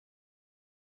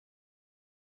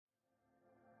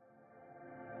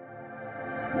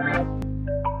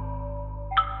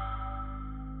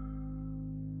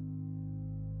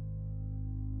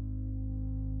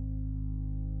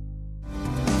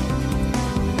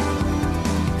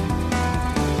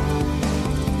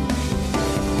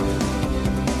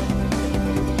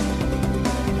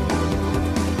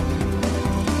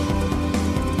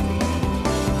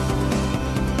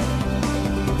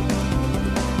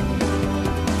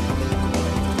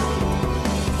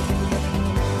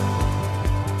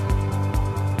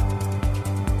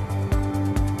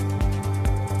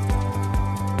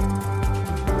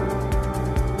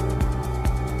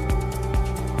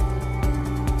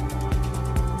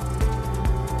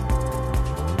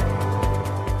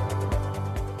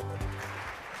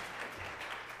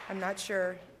not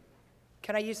sure.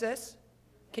 Can I use this?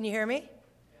 Can you hear me?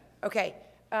 Okay.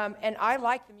 And I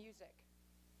like the music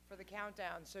for the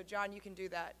countdown. So, John, you can do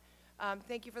that.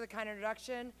 Thank you for the kind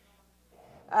introduction.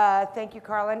 Thank you,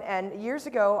 Carlin. And years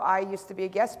ago, I used to be a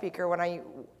guest speaker when I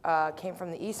came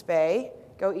from the East Bay.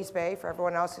 Go East Bay for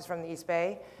everyone else who's from the East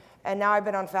Bay. And now I've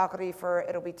been on faculty for,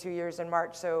 it'll be 2 years in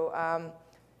March. So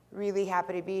really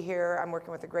happy to be here. I'm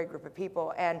working with a great group of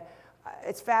people. And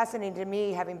it's fascinating to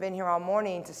me, having been here all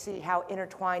morning, to see how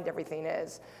intertwined everything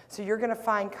is. So you're going to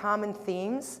find common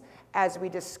themes as we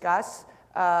discuss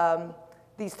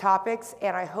these topics,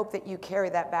 and I hope that you carry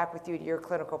that back with you to your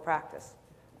clinical practice.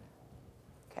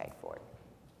 Okay, forward.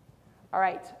 All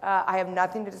right, I have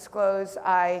nothing to disclose.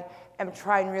 I am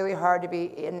trying really hard to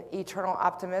be an eternal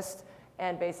optimist,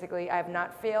 and basically I have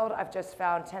not failed. I've just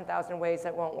found 10,000 ways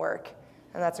that won't work,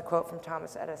 and that's a quote from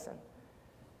Thomas Edison.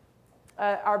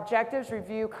 Our objectives: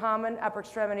 review common upper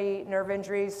extremity nerve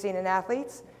injuries seen in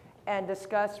athletes, and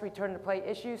discuss return to play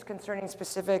issues concerning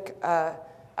specific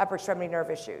upper extremity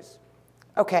nerve issues.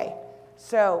 Okay,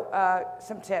 so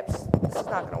some tips. This is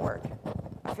not going to work.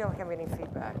 I feel like I'm getting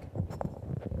feedback.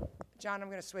 John, I'm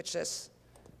going to switch this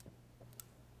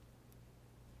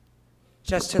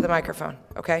just to the microphone,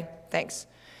 okay? Thanks.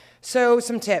 So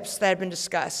some tips that have been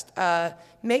discussed.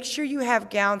 Make sure you have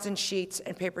gowns and sheets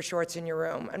and paper shorts in your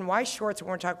room. And why shorts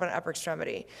when we're talking about upper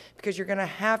extremity? Because you're going to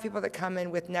have people that come in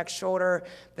with neck, shoulder,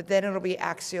 but then it'll be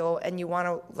axial, and you want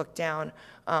to look down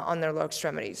on their lower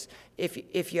extremities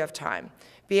if you have time.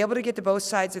 Be able to get to both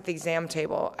sides at the exam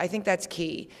table. I think that's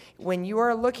key. When you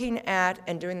are looking at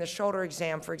and doing the shoulder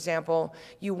exam, for example,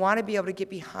 you want to be able to get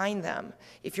behind them.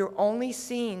 If you're only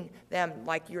seeing them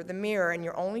like you're the mirror and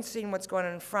you're only seeing what's going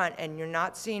on in front and you're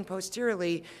not seeing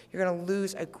posteriorly, you're going to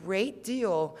lose a great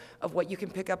deal of what you can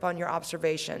pick up on your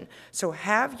observation. So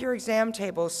have your exam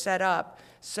table set up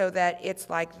so that it's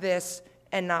like this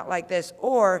and not like this,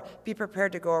 or be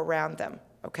prepared to go around them.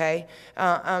 Okay,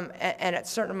 and at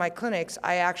certain of my clinics,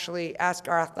 I actually ask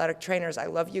our athletic trainers, I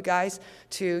love you guys,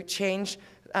 to change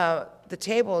the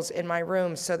tables in my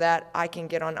room so that I can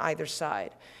get on either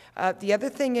side. The other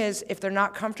thing is, if they're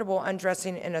not comfortable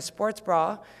undressing in a sports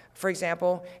bra, for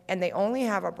example, and they only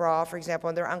have a bra, for example,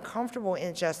 and they're uncomfortable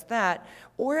in just that,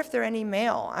 or if they're any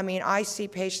male. I mean, I see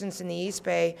patients in the East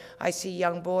Bay, I see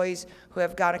young boys who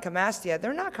have gynecomastia.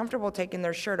 They're not comfortable taking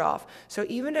their shirt off. So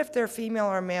even if they're female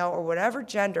or male or whatever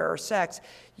gender or sex,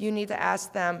 you need to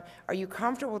ask them, are you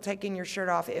comfortable taking your shirt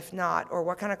off? If not, or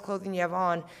what kind of clothing you have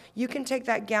on, you can take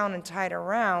that gown and tie it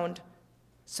around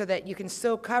so that you can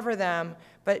still cover them,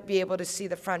 but be able to see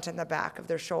the front and the back of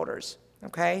their shoulders,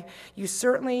 okay? You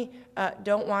certainly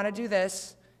don't want to do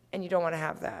this, and you don't want to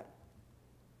have that.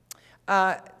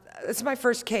 This is my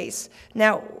first case.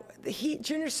 Now,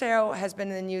 Junior Seau has been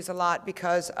in the news a lot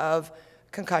because of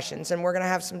concussions, and we're going to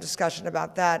have some discussion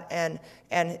about that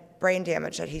and brain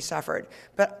damage that he suffered.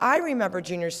 But I remember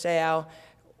Junior Seau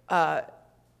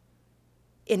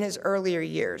in his earlier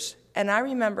years, and I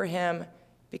remember him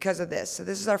because of this. So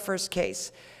this is our first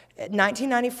case.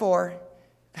 1994,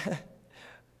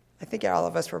 I think all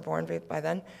of us were born by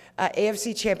then,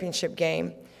 AFC Championship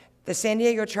game. The San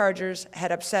Diego Chargers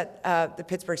had upset the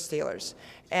Pittsburgh Steelers.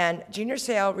 And Junior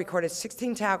Seau recorded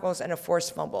 16 tackles and a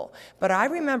forced fumble. But I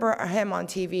remember him on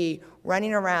TV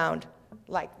running around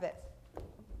like this,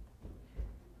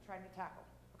 trying to tackle,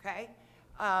 okay?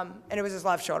 And it was his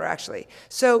left shoulder, actually.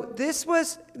 So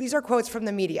these are quotes from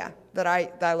the media that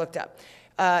I looked up.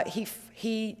 He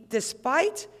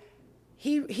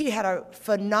had a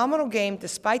phenomenal game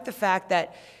despite the fact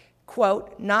that,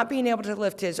 quote, not being able to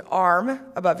lift his arm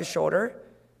above his shoulder,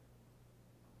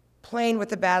 playing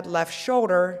with a bad left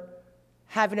shoulder,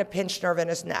 having a pinched nerve in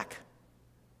his neck.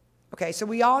 Okay, so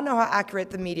we all know how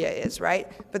accurate the media is,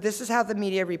 right? But this is how the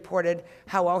media reported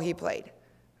how well he played.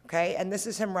 Okay, and this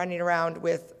is him running around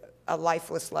with a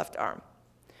lifeless left arm.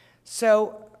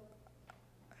 So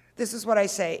this is what I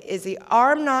say, is the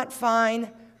arm not fine?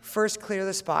 First clear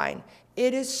the spine.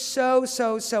 It is so,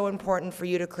 so, so important for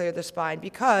you to clear the spine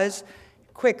because,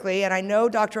 quickly, and I know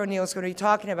Dr. O'Neill is going to be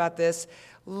talking about this,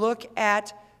 look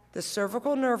at the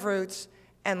cervical nerve roots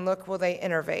and look where they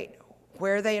innervate,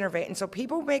 And so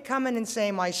people may come in and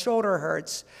say, my shoulder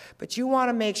hurts, but you want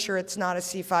to make sure it's not a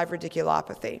C5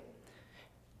 radiculopathy.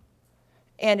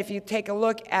 And if you take a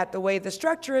look at the way the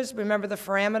structure is, remember the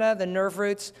foramina, the nerve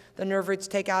roots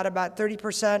take out about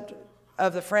 30%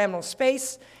 of the foraminal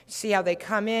space. See how they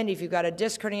come in, if you've got a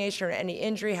disc herniation or any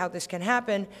injury, how this can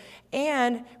happen.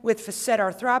 And with facet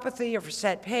arthropathy or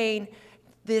facet pain,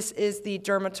 this is the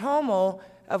dermatomal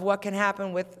of what can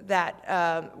happen with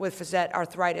that, with facet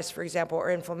arthritis, for example,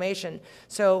 or inflammation.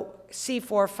 So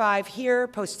C4-5 here,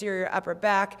 posterior upper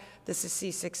back. This is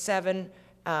C6-7,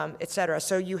 et cetera.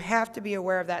 So you have to be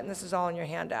aware of that, and this is all in your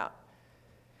handout.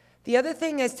 The other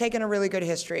thing is taking a really good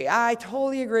history. I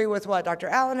totally agree with what Dr.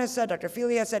 Allen has said, Dr.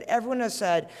 Feely has said, everyone has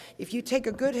said, if you take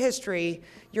a good history,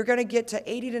 you're going to get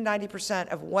to 80 to 90%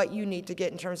 of what you need to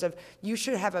get in terms of you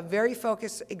should have a very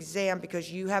focused exam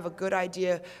because you have a good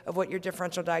idea of what your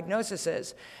differential diagnosis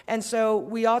is. And so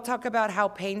we all talk about how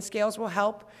pain scales will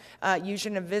help,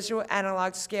 using a visual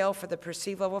analog scale for the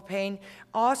perceived level of pain.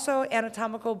 Also,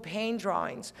 anatomical pain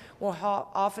drawings will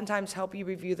oftentimes help you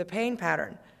review the pain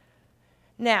pattern.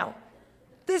 Now,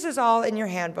 this is all in your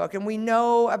handbook, and we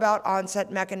know about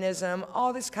onset mechanism,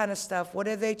 all this kind of stuff. What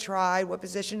have they tried? What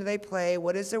position do they play?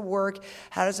 What is their work?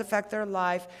 How does it affect their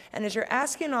life? And as you're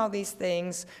asking all these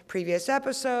things, previous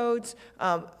episodes,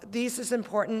 this is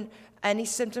important. Any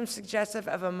symptoms suggestive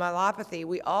of a myelopathy.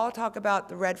 We all talk about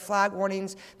the red flag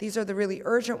warnings. These are the really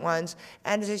urgent ones.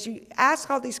 And as you ask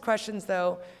all these questions,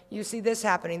 though, you see this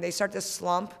happening. They start to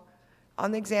slump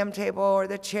on the exam table or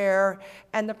the chair.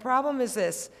 And the problem is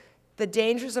this, the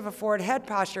dangers of a forward head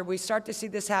posture, we start to see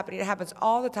this happening. It happens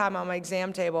all the time on my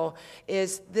exam table,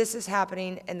 is this is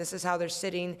happening and this is how they're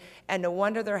sitting, and no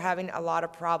wonder they're having a lot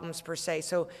of problems per se.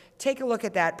 So take a look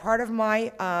at that. Part of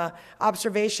my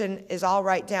observation is I'll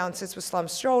write down sits with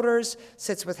slumped shoulders,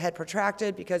 sits with head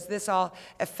protracted, because this all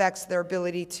affects their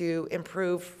ability to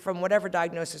improve from whatever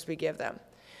diagnosis we give them.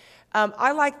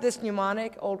 I like this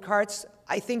mnemonic, old carts.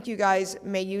 I think you guys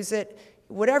may use it.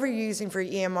 Whatever you're using for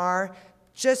EMR,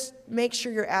 just make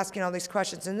sure you're asking all these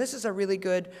questions. And this is a really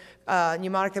good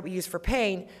mnemonic that we use for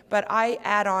pain, but I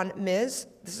add on MIS.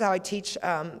 This is how I teach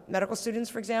medical students,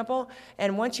 for example.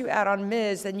 And once you add on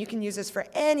MIS, then you can use this for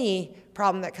any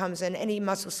problem that comes in, any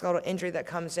musculoskeletal injury that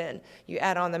comes in. You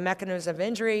add on the mechanism of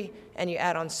injury, and you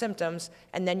add on symptoms,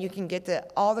 and then you can get to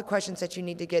all the questions that you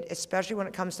need to get, especially when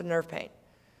it comes to nerve pain.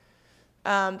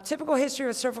 Typical history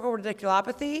of cervical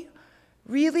radiculopathy,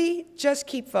 really just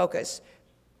keep focused.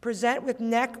 Present with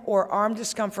neck or arm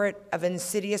discomfort of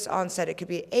insidious onset. It could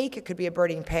be an ache, it could be a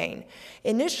burning pain.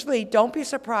 Initially, don't be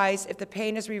surprised if the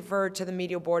pain is referred to the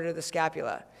medial border of the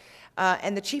scapula.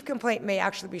 And the chief complaint may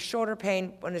actually be shoulder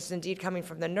pain when it's indeed coming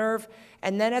from the nerve.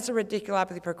 And then as the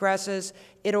radiculopathy progresses,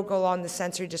 it'll go along the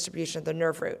sensory distribution of the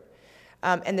nerve root.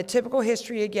 And the typical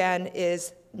history, again,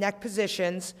 is neck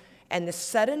positions, and the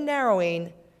sudden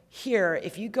narrowing here,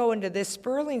 if you go into this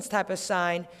Sperling's type of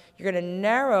sign, you're going to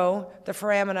narrow the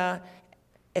foramina,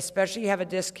 especially if you have a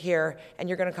disc here, and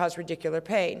you're going to cause radicular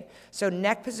pain. So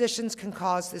neck positions can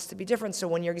cause this to be different. So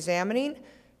when you're examining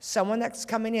someone that's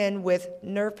coming in with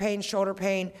nerve pain, shoulder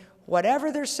pain,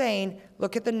 whatever they're saying,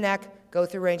 look at the neck, go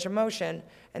through range of motion,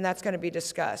 and that's going to be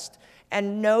discussed.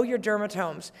 And know your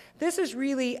dermatomes. This is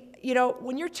really, you know,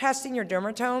 when you're testing your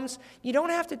dermatomes, you don't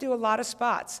have to do a lot of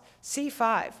spots.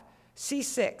 C5,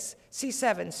 C6,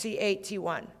 C7, C8,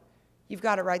 T1. You've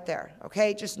got it right there,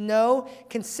 okay? Just know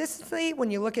consistently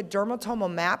when you look at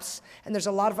dermatomal maps, and there's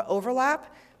a lot of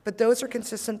overlap, but those are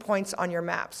consistent points on your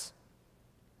maps.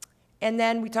 And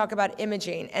then we talk about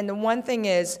imaging. And the one thing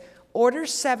is, order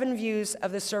 7 views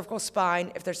of the cervical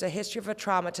spine if there's a history of a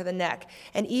trauma to the neck,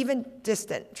 and even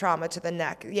distant trauma to the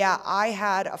neck. Yeah, I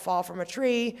had a fall from a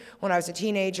tree when I was a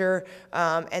teenager,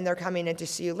 and they're coming in to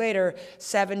see you later.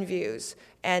 7 views.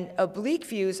 And oblique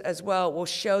views as well will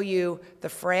show you the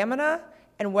foramina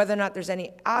and whether or not there's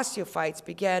any osteophytes.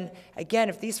 Again,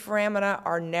 if these foramina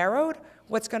are narrowed,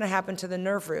 what's going to happen to the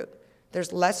nerve root?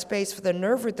 There's less space for the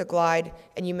nerve root to glide,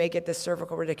 and you may get this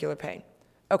cervical radicular pain.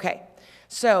 Okay.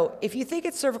 So if you think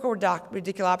it's cervical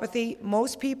radiculopathy,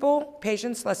 most people,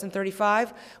 patients less than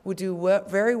 35, would do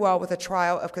very well with a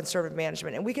trial of conservative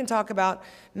management. And we can talk about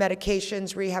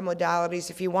medications, rehab modalities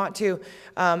if you want to,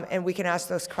 and we can ask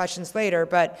those questions later.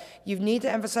 But you need to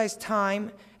emphasize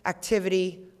time,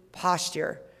 activity,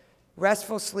 posture,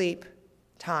 restful sleep,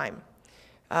 time.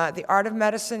 The art of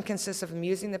medicine consists of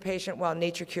amusing the patient while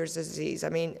nature cures the disease. I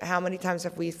mean, how many times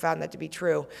have we found that to be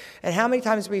true? And how many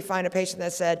times do we find a patient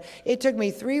that said, it took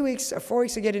me 3 weeks or 4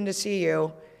 weeks to get in to see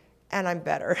you, and I'm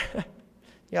better.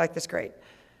 You're like, that's great.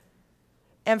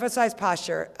 Emphasize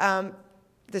posture.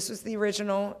 This was the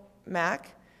original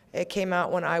MAC. It came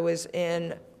out when I was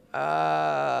in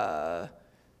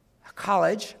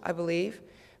college, I believe.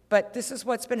 But this is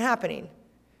what's been happening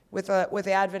with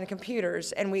the advent of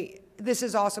computers, and this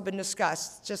has also been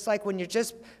discussed. Just like when you're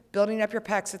just building up your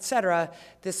pecs, et cetera,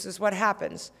 this is what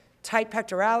happens. Tight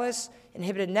pectoralis,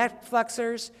 inhibited neck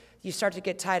flexors, you start to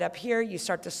get tied up here, you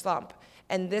start to slump.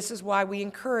 And this is why we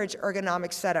encourage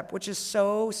ergonomic setup, which is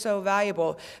so, so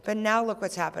valuable. But now look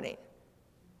what's happening.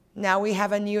 Now we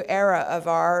have a new era of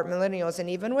our millennials, and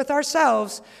even with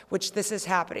ourselves, which this is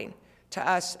happening to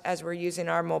us as we're using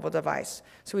our mobile device.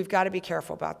 So we've got to be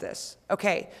careful about this.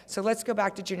 Okay, so let's go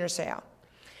back to Junior Seau.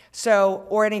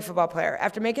 Or any football player.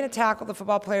 After making a tackle, the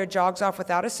football player jogs off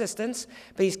without assistance,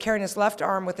 but he's carrying his left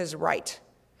arm with his right.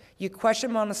 You question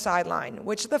him on the sideline.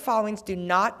 Which of the following do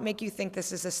not make you think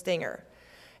this is a stinger?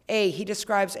 A, he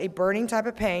describes a burning type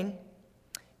of pain.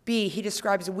 B, he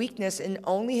describes weakness in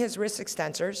only his wrist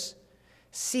extensors.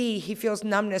 C, he feels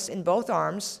numbness in both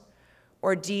arms.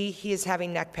 Or D, he is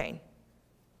having neck pain.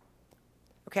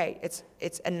 Okay,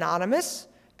 it's anonymous.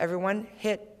 Everyone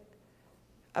hit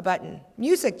a button.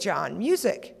 Music, John,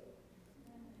 music.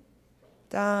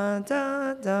 Da,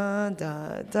 da, da,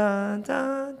 da, da,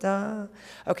 da, da.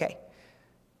 Okay.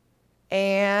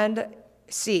 And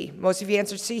C, most of you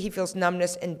answered C, he feels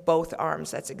numbness in both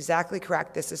arms. That's exactly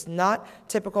correct. This is not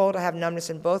typical to have numbness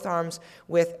in both arms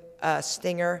with a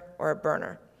stinger or a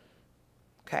burner.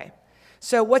 Okay.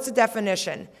 So what's the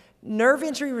definition? Nerve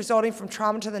injury resulting from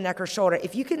trauma to the neck or shoulder.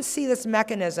 If you can see this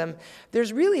mechanism,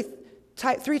 there's really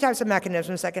three types of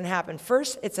mechanisms that can happen.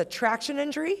 First, it's a traction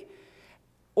injury,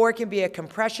 or it can be a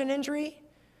compression injury,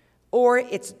 or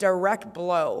it's direct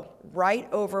blow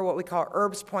right over what we call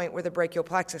Erb's point where the brachial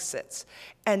plexus sits.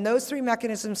 And those three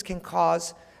mechanisms can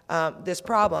cause this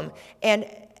problem. And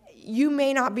you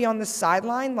may not be on the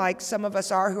sideline like some of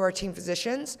us are who are team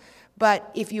physicians,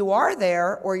 but if you are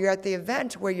there or you're at the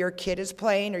event where your kid is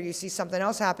playing or you see something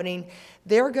else happening,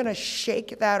 they're going to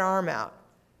shake that arm out.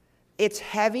 It's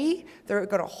heavy, they're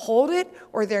going to hold it,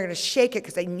 or they're going to shake it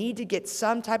because they need to get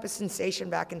some type of sensation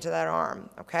back into that arm,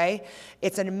 okay?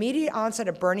 It's an immediate onset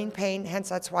of burning pain, hence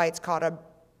that's why it's called a,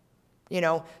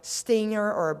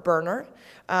 stinger or a burner,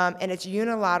 and it's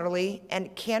unilaterally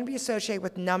and can be associated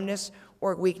with numbness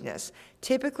or weakness.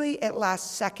 Typically, it lasts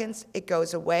seconds, it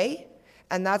goes away,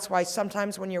 and that's why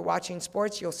sometimes when you're watching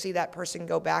sports, you'll see that person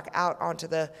go back out onto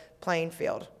the playing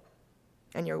field.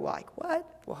 And you're like,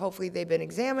 what? Well, hopefully they've been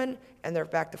examined and they're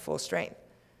back to full strength.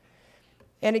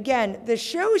 And again, this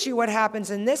shows you what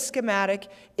happens in this schematic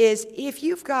is if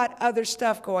you've got other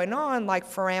stuff going on like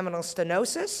foraminal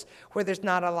stenosis, where there's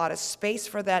not a lot of space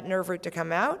for that nerve root to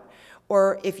come out,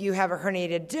 or if you have a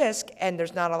herniated disc and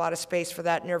there's not a lot of space for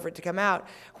that nerve root to come out,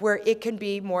 where it can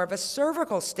be more of a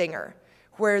cervical stinger,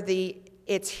 where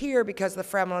it's here because of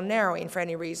the foraminal narrowing for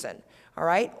any reason. All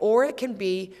right, or it can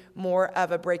be more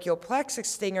of a brachial plexus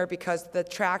stinger because of the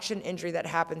traction injury that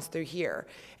happens through here.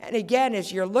 And again,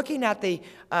 as you're looking at the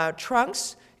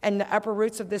trunks and the upper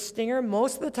roots of this stinger,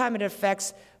 most of the time it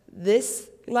affects this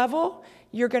level.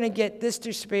 You're going to get this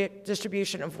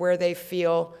distribution of where they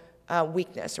feel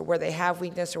weakness, or where they have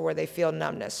weakness, or where they feel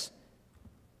numbness.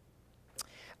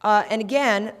 And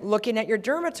again, looking at your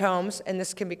dermatomes, and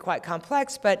this can be quite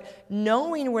complex, but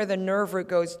knowing where the nerve root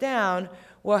goes down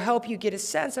will help you get a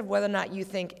sense of whether or not you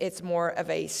think it's more of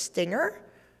a stinger,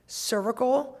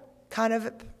 cervical kind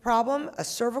of problem, a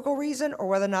cervical reason, or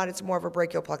whether or not it's more of a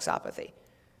brachial plexopathy.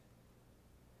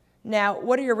 Now,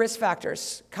 what are your risk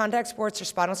factors? Contact sports or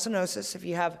spinal stenosis. If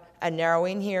you have a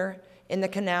narrowing here in the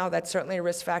canal, that's certainly a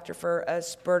risk factor for a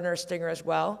burner or stinger as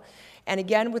well. And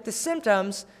again, with the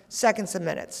symptoms, seconds and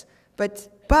minutes. But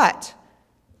 5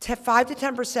 to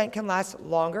 10% can last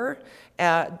longer,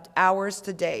 hours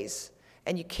to days.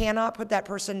 And you cannot put that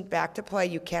person back to play.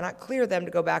 You cannot clear them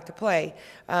to go back to play.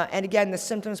 And again, the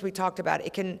symptoms we talked about,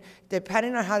 it can,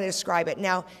 depending on how they describe it.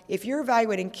 Now, if you're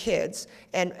evaluating kids,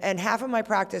 and half of my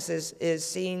practice is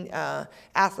seeing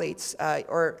athletes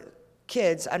or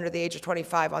kids under the age of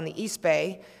 25 on the East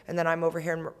Bay, and then I'm over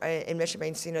here in Mission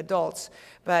Bay seeing adults.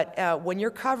 But when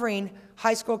you're covering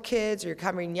high school kids or you're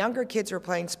covering younger kids who are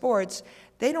playing sports,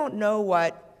 they don't know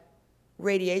what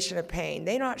radiation of pain.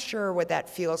 They're not sure what that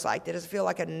feels like. Does it feel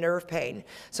like a nerve pain?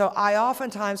 So I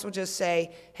oftentimes will just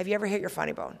say, have you ever hit your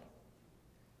funny bone?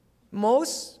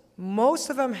 Most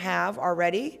of them have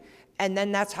already, and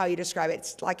then that's how you describe it.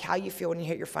 It's like how you feel when you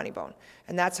hit your funny bone.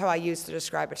 And that's how I use to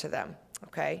describe it to them,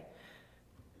 okay?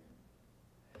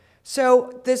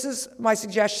 So this is my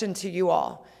suggestion to you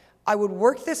all. I would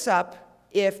work this up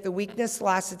if the weakness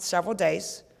lasted several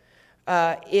days,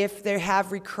 if they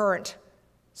have recurrent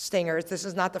stingers. This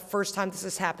is not the first time this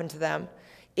has happened to them.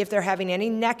 If they're having any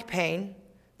neck pain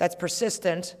that's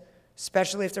persistent,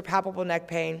 especially if they're palpable neck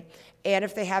pain, and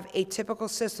if they have atypical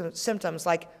symptoms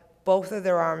like both of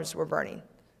their arms were burning,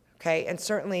 okay? And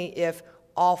certainly if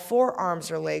all 4 arms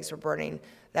or legs were burning,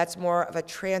 that's more of a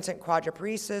transient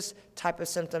quadriparesis type of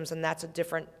symptoms, and that's a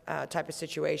different type of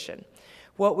situation.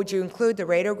 What would you include? The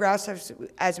radiographs,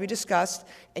 as we discussed,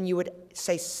 and you would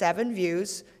say 7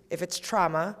 views if it's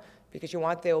trauma, because you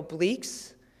want the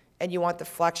obliques, and you want the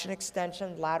flexion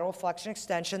extension, lateral flexion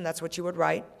extension, that's what you would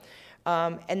write.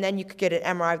 And then you could get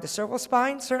an MRI of the cervical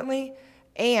spine, certainly,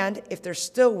 and if they're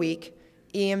still weak,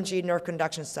 EMG nerve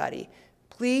conduction study.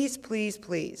 Please, please,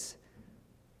 please,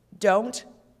 don't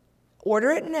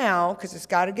order it now, because it's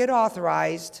got to get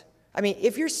authorized. I mean,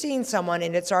 if you're seeing someone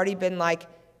and it's already been like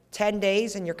 10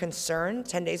 days and you're concerned,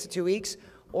 10 days to 2 weeks,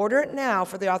 order it now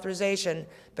for the authorization,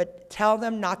 but tell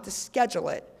them not to schedule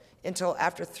it until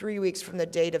after 3 weeks from the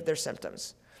date of their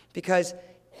symptoms. Because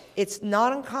it's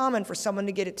not uncommon for someone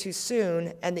to get it too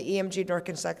soon and the EMG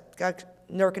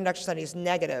nerve conduction study is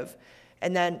negative,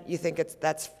 and then you think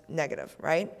that's negative,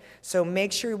 right? So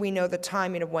make sure we know the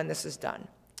timing of when this is done.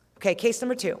 Okay, case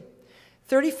number 2.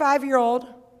 35-year-old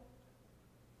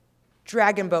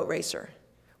dragon boat racer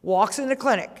walks into the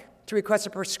clinic to request a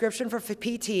prescription for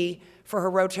PT for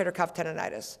her rotator cuff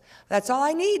tendonitis. That's all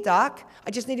I need, doc.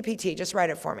 I just need a PT. Just write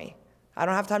it for me. I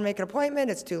don't have time to make an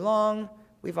appointment. It's too long.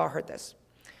 We've all heard this.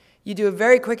 You do a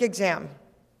very quick exam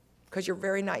because you're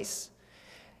very nice.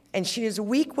 And she is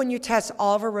weak when you test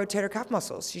all of her rotator cuff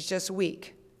muscles. She's just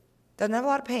weak. Doesn't have a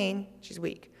lot of pain. She's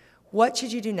weak. What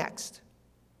should you do next?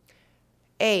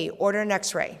 A, order an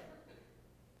x-ray.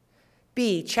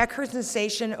 B, check her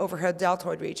sensation over her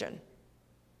deltoid region.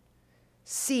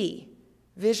 C,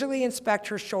 visually inspect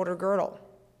her shoulder girdle.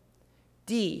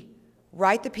 D,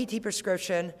 write the PT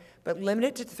prescription, but limit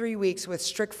it to 3 weeks with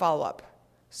strict follow-up.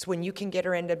 So when you can get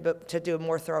her in to do a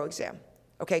more thorough exam.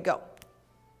 Okay, go.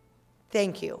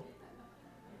 Thank you.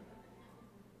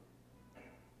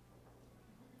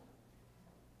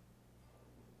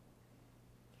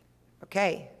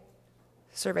 Okay,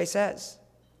 survey says.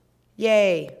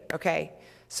 Yay, okay.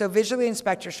 So visually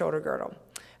inspect your shoulder girdle.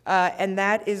 And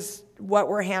that is what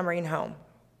we're hammering home.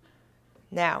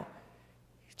 Now,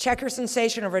 check her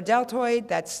sensation over deltoid.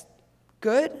 That's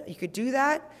good. You could do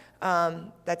that.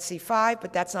 That's C5,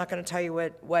 but that's not going to tell you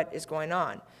what is going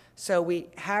on. So we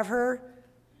have her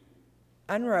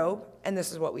unrobe, and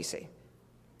this is what we see.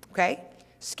 Okay?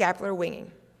 Scapular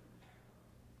winging.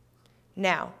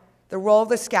 Now, the role of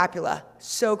the scapula,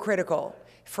 so critical.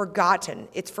 Forgotten.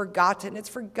 It's forgotten,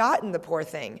 the poor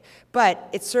thing. But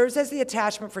it serves as the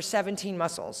attachment for 17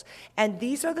 muscles. And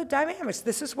these are the dynamics.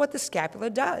 This is what the scapula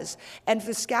does. And if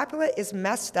the scapula is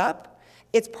messed up,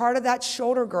 it's part of that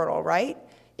shoulder girdle, right?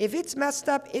 If it's messed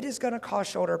up, it is going to cause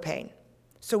shoulder pain.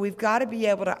 So we've got to be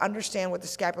able to understand what the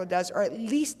scapula does, or at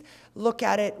least look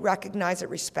at it, recognize it,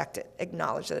 respect it,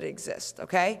 acknowledge that it exists,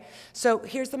 okay? So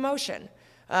here's the motion.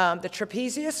 The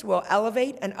trapezius will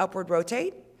elevate and upward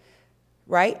rotate.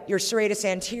 Right? Your serratus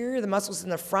anterior, the muscles in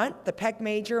the front, the pec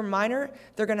major, minor,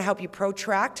 they're going to help you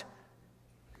protract,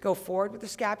 go forward with the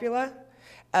scapula.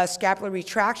 Scapular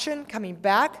retraction, coming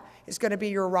back, is going to be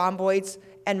your rhomboids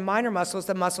and minor muscles,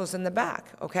 the muscles in the back,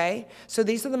 okay? So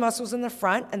these are the muscles in the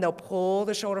front, and they'll pull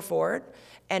the shoulder forward,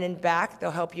 and in back,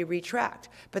 they'll help you retract.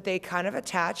 But they kind of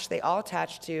attach, they all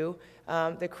attach to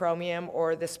the acromion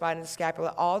or the spine of the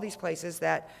scapula, all these places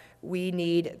that we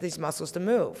need these muscles to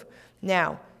move.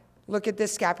 Now, look at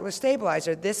this scapular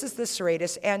stabilizer. This is the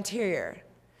serratus anterior.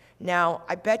 Now,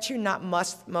 I bet you not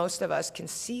most of us can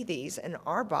see these in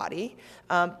our body,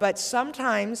 but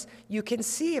sometimes you can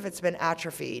see if it's been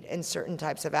atrophied in certain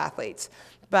types of athletes.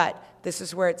 But this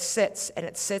is where it sits, and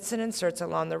it sits and inserts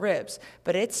along the ribs,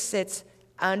 but it sits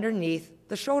underneath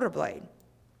the shoulder blade.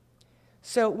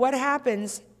 So what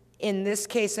happens in this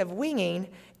case of winging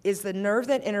is the nerve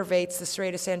that innervates the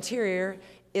serratus anterior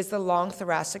is the long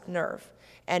thoracic nerve,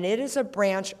 and it is a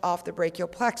branch off the brachial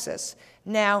plexus.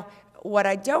 Now, what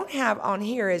I don't have on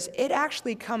here is it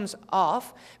actually comes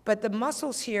off, but the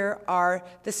muscles here are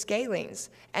the scalenes,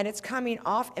 and it's coming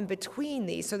off in between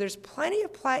these. So there's plenty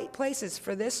of places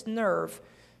for this nerve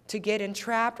to get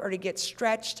entrapped or to get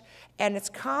stretched, and it's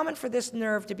common for this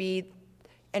nerve to be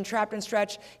entrapped and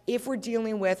stretched if we're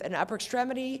dealing with an upper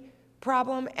extremity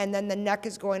problem and then the neck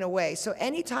is going away. So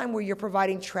anytime where you're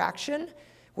providing traction,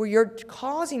 where you're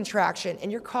causing traction and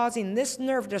you're causing this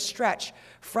nerve to stretch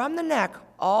from the neck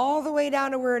all the way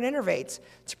down to where it innervates,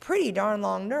 it's a pretty darn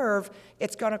long nerve,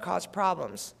 it's going to cause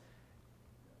problems.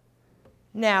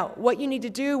 Now, what you need to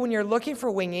do when you're looking for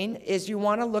winging is you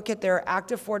want to look at their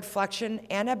active forward flexion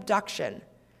and abduction,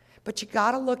 but you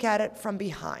got to look at it from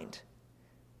behind.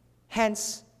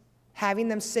 Hence, having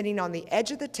them sitting on the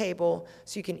edge of the table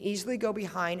so you can easily go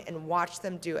behind and watch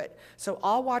them do it. So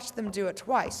I'll watch them do it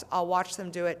twice. I'll watch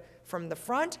them do it from the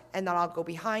front, and then I'll go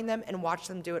behind them and watch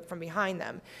them do it from behind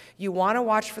them. You want to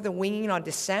watch for the winging on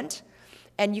descent.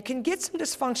 And you can get some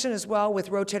dysfunction as well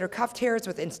with rotator cuff tears,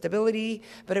 with instability,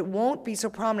 but it won't be so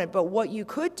prominent. But what you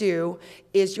could do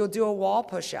is you'll do a wall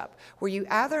push-up, where you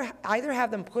either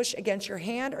have them push against your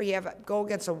hand or you go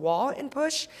against a wall and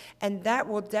push, and that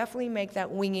will definitely make that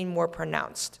winging more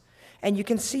pronounced. And you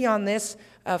can see on this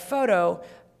photo,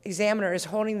 examiner is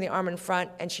holding the arm in front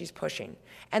and she's pushing.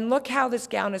 And look how this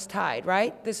gown is tied,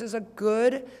 right? This is a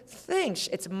good thing.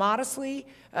 It's modestly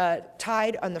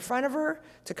tied on the front of her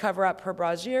to cover up her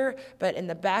brassiere, but in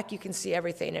the back you can see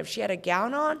everything. If she had a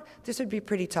gown on, this would be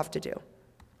pretty tough to do.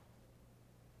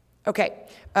 Okay,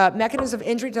 mechanism of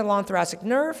injury to the long thoracic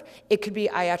nerve. It could be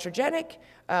iatrogenic,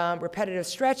 repetitive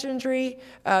stretch injury.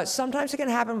 Sometimes it can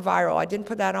happen viral. I didn't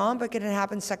put that on, but it can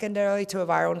happen secondarily to a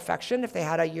viral infection if they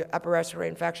had a upper respiratory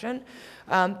infection.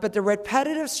 But the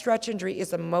repetitive stretch injury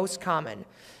is the most common.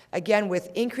 Again,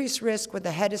 with increased risk when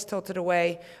the head is tilted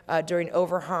away during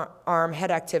overarm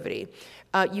head activity.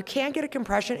 You can get a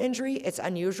compression injury. It's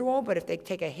unusual, but if they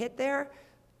take a hit there,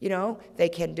 you know, they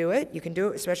can do it. You can do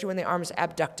it, especially when the arm is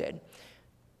abducted.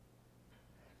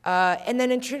 And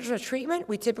then in terms of treatment,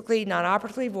 we typically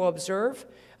non-operatively will observe.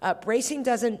 Bracing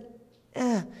doesn't,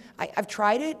 I've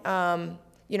tried it,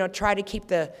 you know, try to keep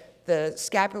the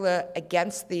scapula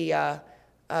against the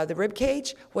rib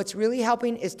cage. What's really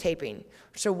helping is taping.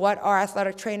 So what our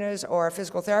athletic trainers or our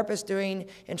physical therapists doing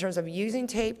in terms of using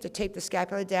tape to tape the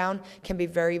scapula down can be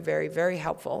very, very, very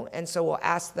helpful. And so we'll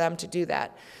ask them to do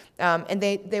that. And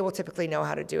they will typically know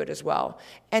how to do it as well.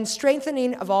 And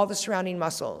strengthening of all the surrounding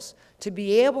muscles to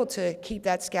be able to keep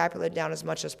that scapula down as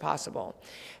much as possible.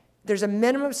 There's a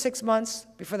minimum of 6 months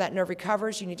before that nerve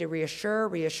recovers. You need to reassure,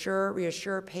 reassure,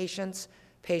 reassure, patience,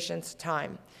 patience,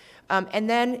 time. And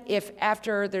then if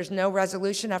after there's no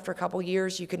resolution, after a couple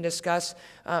years, you can discuss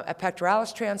a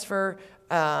pectoralis transfer,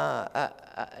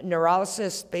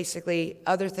 neurolysis, basically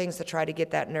other things to try to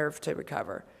get that nerve to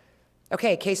recover.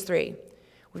 Okay, case 3.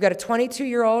 We've got a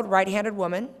 22-year-old right-handed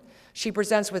woman. She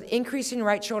presents with increasing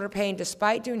right shoulder pain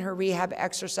despite doing her rehab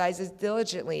exercises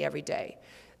diligently every day.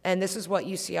 And this is what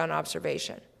you see on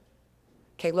observation.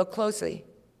 Okay, look closely.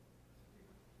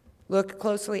 Look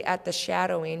closely at the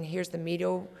shadowing. Here's the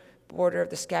medial border of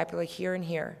the scapula here and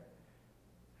here.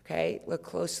 Okay, look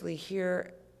closely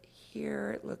here,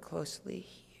 here, look closely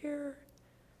here.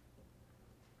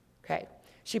 Okay,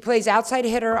 she plays outside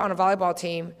hitter on a volleyball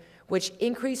team, which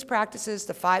increased practices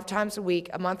to 5 times a week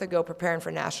a month ago preparing for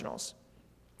nationals.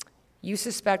 You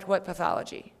suspect what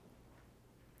pathology?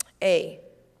 A,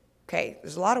 okay,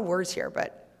 there's a lot of words here,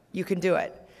 but you can do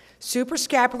it.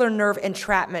 Suprascapular nerve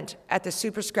entrapment at the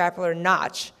suprascapular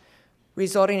notch,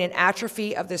 resulting in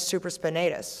atrophy of the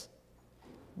supraspinatus.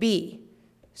 B,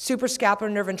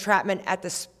 suprascapular nerve entrapment at the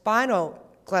spinal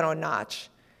glenal notch,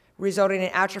 resulting in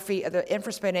atrophy of the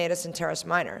infraspinatus and teres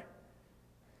minor.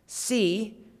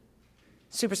 C,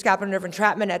 suprascapular nerve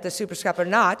entrapment at the suprascapular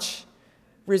notch,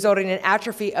 resulting in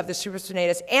atrophy of the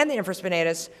supraspinatus and the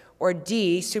infraspinatus. Or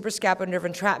D, suprascapular nerve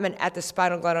entrapment at the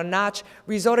spinal glenal notch,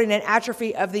 resulting in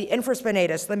atrophy of the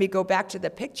infraspinatus. Let me go back to the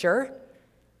picture.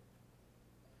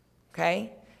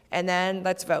 Okay, and then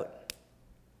let's vote.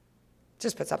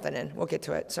 Just put something in. We'll get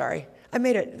to it. Sorry. I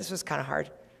made it. This was kind of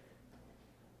hard.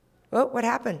 Well, what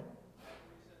happened?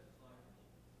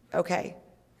 Okay.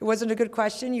 It wasn't a good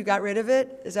question. You got rid of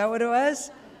it? Is that what it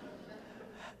was?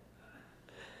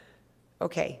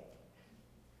 Okay.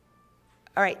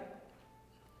 All right.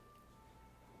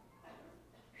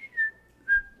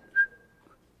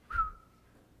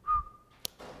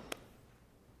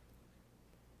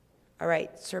 All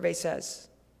right, survey says.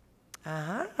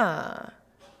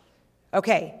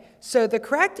 Okay, so the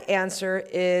correct answer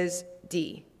is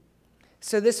D.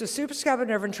 So this was suprascapular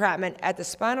nerve entrapment at the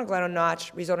spinal glenal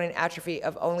notch, resulting in atrophy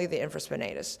of only the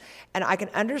infraspinatus. And I can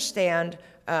understand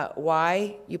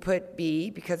why you put B,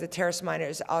 because the teres minor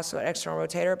is also an external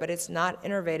rotator, but it's not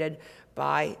innervated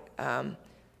by the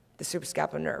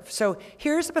suprascapular nerve. So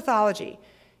here's the pathology.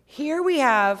 Here we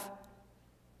have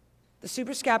the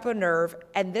suprascapular nerve,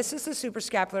 and this is the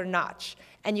suprascapular notch.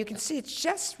 And you can see it's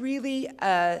just really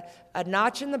a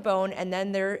notch in the bone, and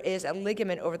then there is a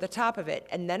ligament over the top of it.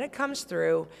 And then it comes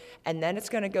through, and then it's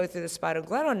going to go through the spinal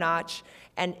glenal notch,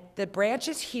 and the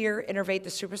branches here innervate the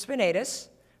supraspinatus,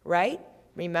 right?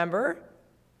 Remember,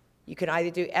 you can either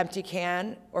do empty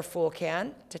can or full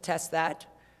can to test that,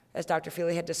 as Dr.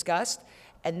 Feely had discussed.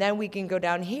 And then we can go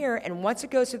down here, and once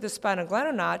it goes through the spinal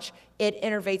glenal notch, it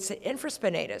innervates the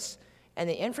infraspinatus. And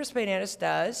the infraspinatus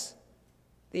does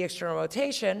the external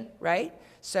rotation, right?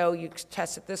 So you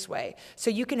test it this way. So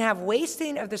you can have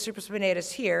wasting of the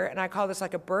supraspinatus here, and I call this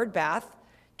like a bird bath.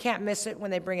 Can't miss it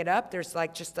when they bring it up. There's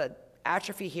like just a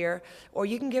atrophy here, or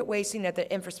you can get wasting at the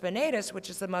infraspinatus, which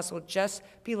is the muscle just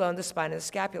below the spine of the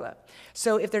scapula.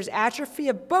 So if there's atrophy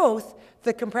of both,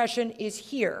 the compression is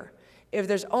here. If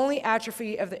there's only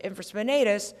atrophy of the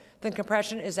infraspinatus, then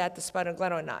compression is at the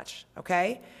spondyloglenoid notch,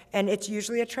 okay? And it's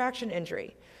usually a traction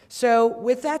injury. So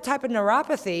with that type of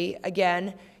neuropathy,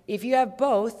 again, if you have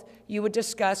both, you would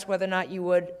discuss whether or not you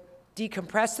would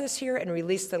decompress this here and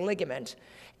release the ligament.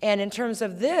 And in terms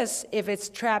of this, if it's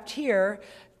trapped here,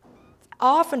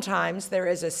 oftentimes there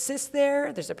is a cyst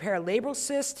there, there's a paralabral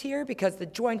cyst here because the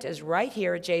joint is right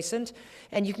here adjacent,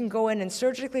 and you can go in and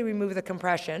surgically remove the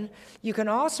compression. You can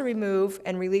also remove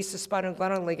and release the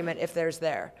spondyloglenoid ligament if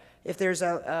there's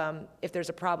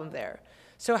a problem there.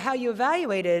 So how you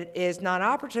evaluate it is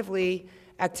non-operatively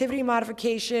activity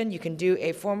modification. You can do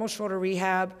a formal shoulder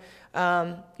rehab.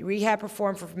 Rehab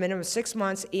performed for a minimum of 6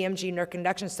 months, EMG nerve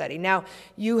conduction study. Now,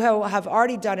 you have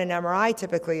already done an MRI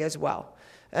typically as well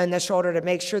in the shoulder to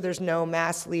make sure there's no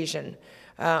mass lesion.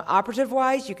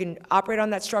 Operative-wise, you can operate on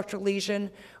that structural lesion,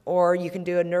 or you can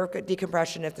do a nerve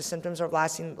decompression if the symptoms are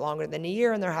lasting longer than a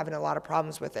year and they're having a lot of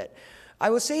problems with it. I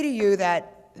will say to you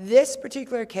that this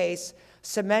particular case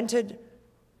cemented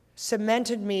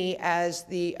me as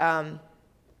the,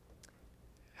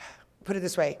 put it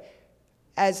this way,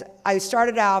 as I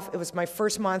started out, it was my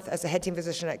first month as a head team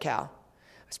physician at Cal.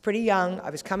 I was pretty young, I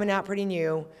was coming out pretty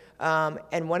new,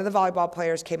 and one of the volleyball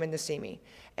players came in to see me.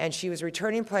 And she was a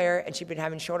returning player, and she'd been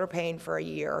having shoulder pain for a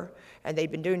year, and they'd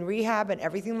been doing rehab and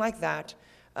everything like that.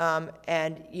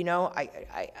 And, you know,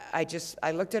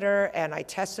 I looked at her, and I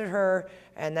tested her,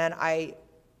 and then I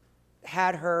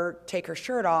had her take her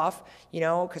shirt off, you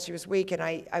know, because she was weak, and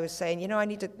I was saying, you know, I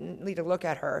need to look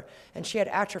at her. And she had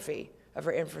atrophy of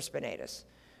her infraspinatus.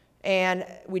 And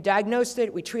we diagnosed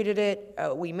it, we treated it,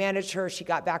 we managed her, she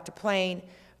got back to playing.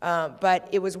 But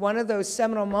it was one of those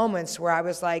seminal moments where I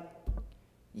was like,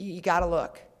 you gotta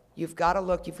look. You've gotta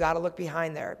look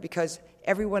behind there, because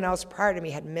everyone else prior to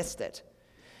me had missed it.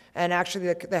 And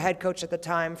actually the head coach at the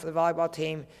time for the volleyball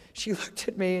team, she looked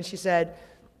at me and she said,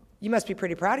 "You must be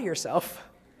pretty proud of yourself."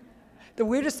 The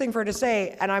weirdest thing for her to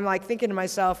say, and I'm like thinking to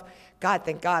myself, God,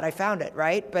 thank God I found it,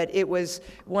 right? But it was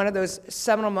one of those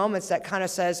seminal moments that kind of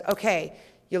says, okay,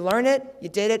 you learn it, you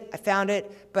did it, I found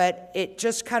it, but it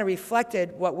just kind of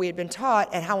reflected what we had been taught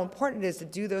and how important it is to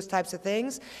do those types of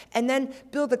things and then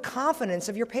build the confidence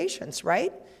of your patients,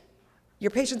 right?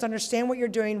 Your patients understand what you're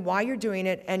doing, why you're doing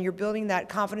it, and you're building that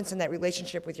confidence and that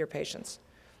relationship with your patients.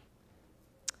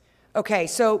 Okay,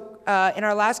 so in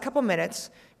our last couple minutes,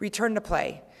 return to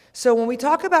play. So when we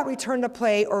talk about return to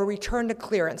play or return to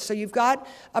clearance, so you've got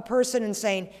a person and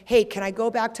saying, hey, can I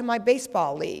go back to my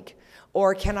baseball league?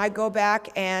 Or can I go back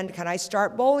and can I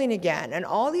start bowling again? And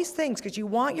all these things, because you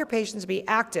want your patients to be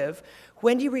active.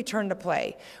 When do you return to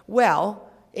play? Well,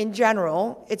 in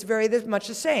general, it's very much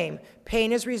the same.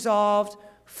 Pain is resolved,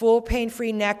 full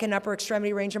pain-free neck and upper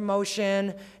extremity range of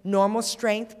motion, normal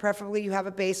strength, preferably you have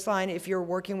a baseline if you're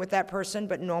working with that person,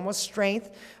 but normal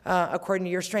strength according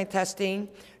to your strength testing,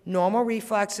 normal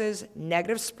reflexes,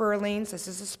 negative Spurlings, this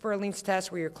is a Spurlings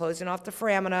test where you're closing off the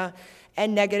foramina,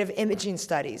 and negative imaging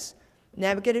studies.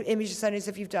 Negative imaging studies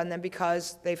if you've done them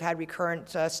because they've had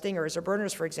recurrent stingers or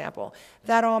burners, for example.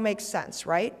 That all makes sense,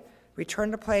 right?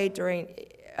 Return to play during,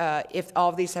 if all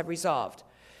of these have resolved.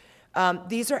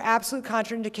 These are absolute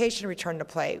contraindication return to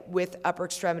play with upper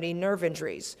extremity nerve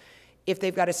injuries. If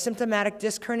they've got a symptomatic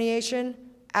disc herniation,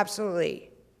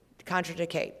 absolutely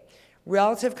contraindicate.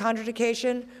 Relative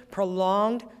contraindication,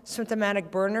 prolonged symptomatic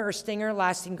burner or stinger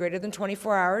lasting greater than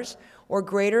 24 hours or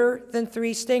greater than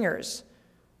 3 stingers,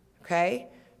 okay?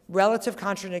 Relative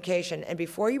contraindication, and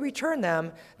before you return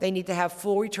them, they need to have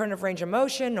full return of range of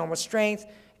motion, normal strength,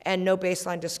 and no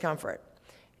baseline discomfort.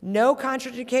 No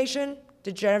contraindication,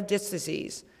 degenerative disc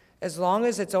disease, as long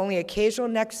as it's only occasional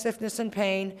neck stiffness and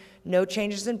pain, no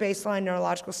changes in baseline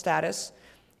neurological status,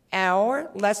 or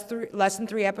less than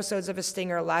 3 episodes of a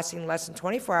stinger lasting less than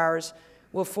 24 hours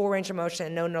with full range of motion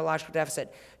and no neurological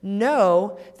deficit.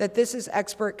 Know that this is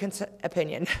expert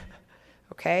opinion,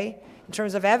 okay? In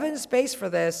terms of evidence base for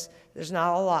this, there's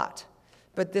not a lot,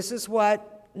 but this is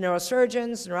what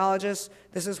neurosurgeons, neurologists,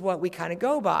 this is what we kind of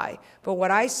go by. But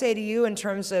what I say to you in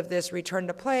terms of this return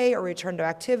to play or return to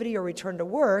activity or return to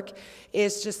work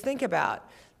is just think about,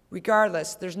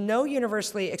 regardless, there's no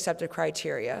universally accepted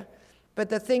criteria, but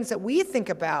the things that we think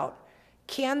about,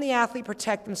 can the athlete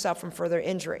protect themselves from further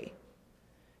injury?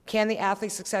 Can the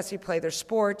athlete successfully play their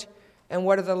sport? And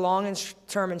what are the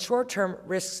long-term and short-term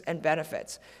risks and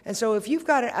benefits? And so if you've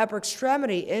got an upper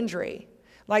extremity injury,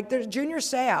 like there's Junior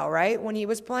Seau, right, when he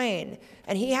was playing,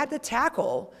 and he had to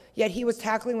tackle, yet he was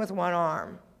tackling with one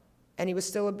arm. and he was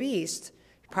still a beast,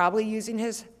 probably using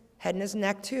his head and his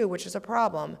neck too, which is a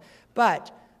problem.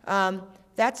 But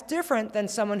that's different than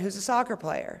someone who's a soccer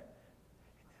player.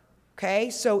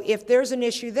 Okay, so if there's an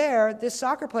issue there, this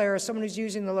soccer player is someone who's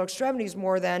using the lower extremities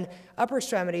more than upper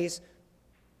extremities.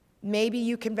 Maybe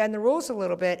you can bend the rules a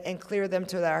little bit and clear them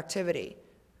to their activity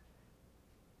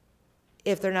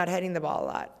if they're not hitting the ball a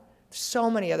lot.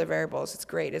 So many other variables. It's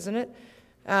great, isn't it?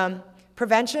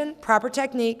 Prevention, proper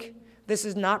technique. This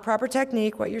is not proper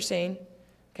technique, what you're seeing.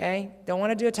 Okay, don't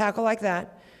want to do a tackle like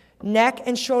that. Neck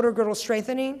and shoulder girdle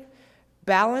strengthening.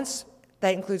 Balance,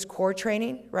 that includes core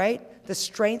training, right? The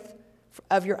strength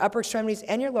of your upper extremities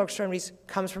and your lower extremities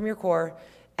comes from your core,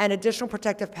 and additional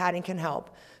protective padding can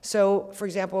help. So, for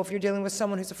example, if you're dealing with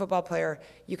someone who's a football player,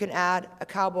 you can add a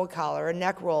cowboy collar, a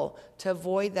neck roll, to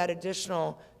avoid that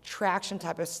additional traction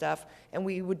type of stuff, and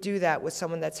we would do that with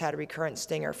someone that's had a recurrent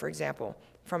stinger, for example,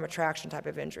 from a traction type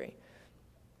of injury.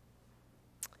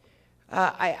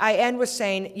 I end with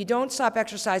saying you don't stop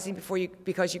exercising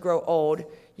because you grow old.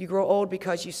 You grow old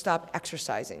because you stop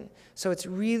exercising. So it's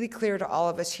really clear to all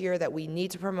of us here that we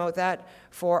need to promote that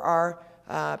for our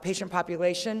patient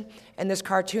population. And this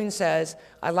cartoon says,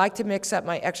 I like to mix up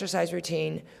my exercise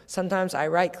routine. Sometimes I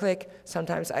right-click,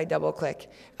 sometimes I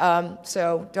double-click.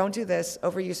 So don't do this.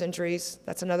 Overuse injuries,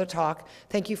 that's another talk.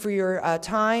 Thank you for your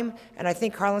time. And I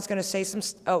think Carlin's going to say some,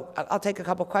 I'll take a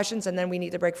couple questions, and then we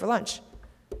need to break for lunch.